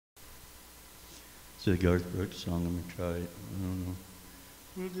It's a Garth Brooks song. I'm gonna try it. I don't know.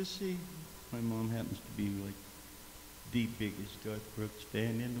 We'll just see. My mom happens to be like the biggest Garth Brooks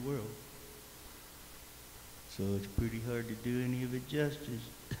fan in the world, so it's pretty hard to do any of it justice.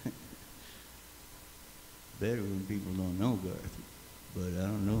 Better when people don't know Garth, but I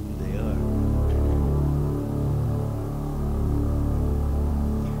don't know who they are.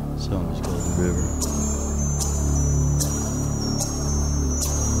 The song is called The River.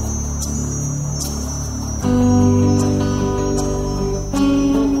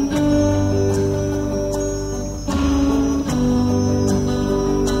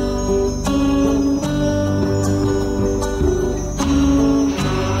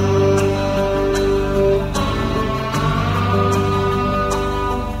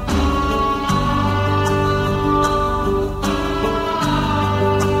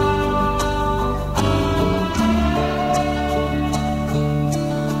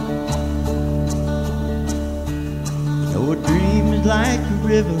 Like a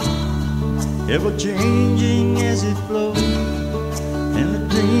river, ever changing as it flows, and the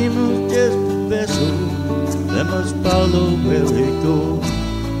dream of just a vessel that must follow where it goes,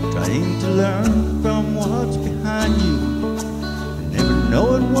 trying to learn from what's behind you, and never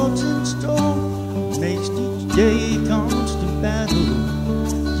knowing what's in store, makes each day a constant battle,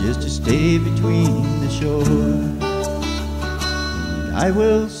 just to stay between the shore. And I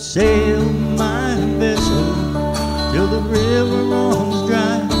will sail my vessel till the river runs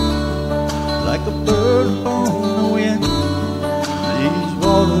dry, like a bird upon the wind. These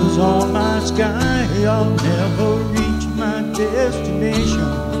waters on my sky, I'll never reach my destination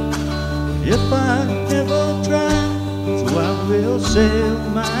if I never try. So I will sail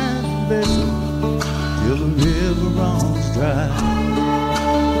my vessel till the river runs dry.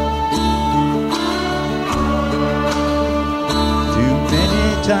 Too many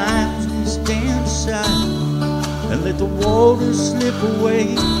times we stand aside and let the water slip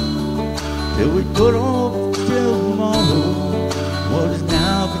away, till we put off till tomorrow what has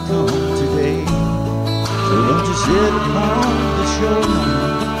now become today. So don't you sit upon the shore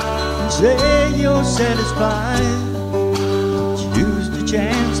and say you're satisfied. Use the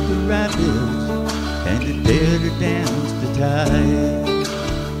chance, the rapids, and to dare to dance the tide.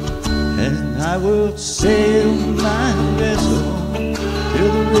 And I will sail my vessel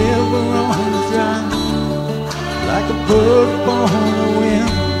till the river runs dry, like a bird upon the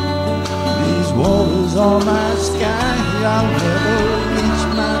wind. These waters are my sky, I'll never reach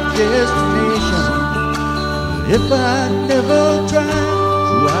my destination if I never try.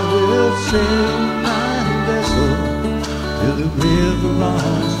 So I will sail my vessel till the river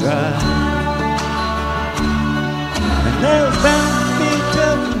runs dry. And there's bound to be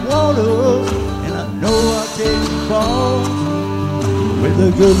tough waters, and I know I'll take the falls with the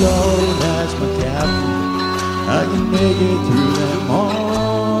good Lord as my captain. I can make it through them all.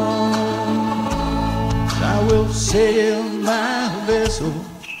 I will sail my vessel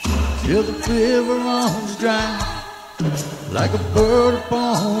till the river runs dry, like a bird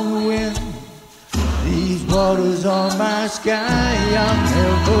upon the wind. These waters are my sky, I'll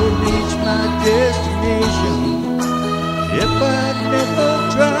never reach my destination if I never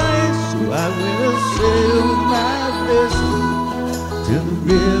try. So I will sail my vessel till the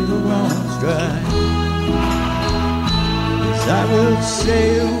river runs dry. I will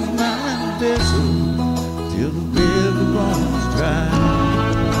sail my vessel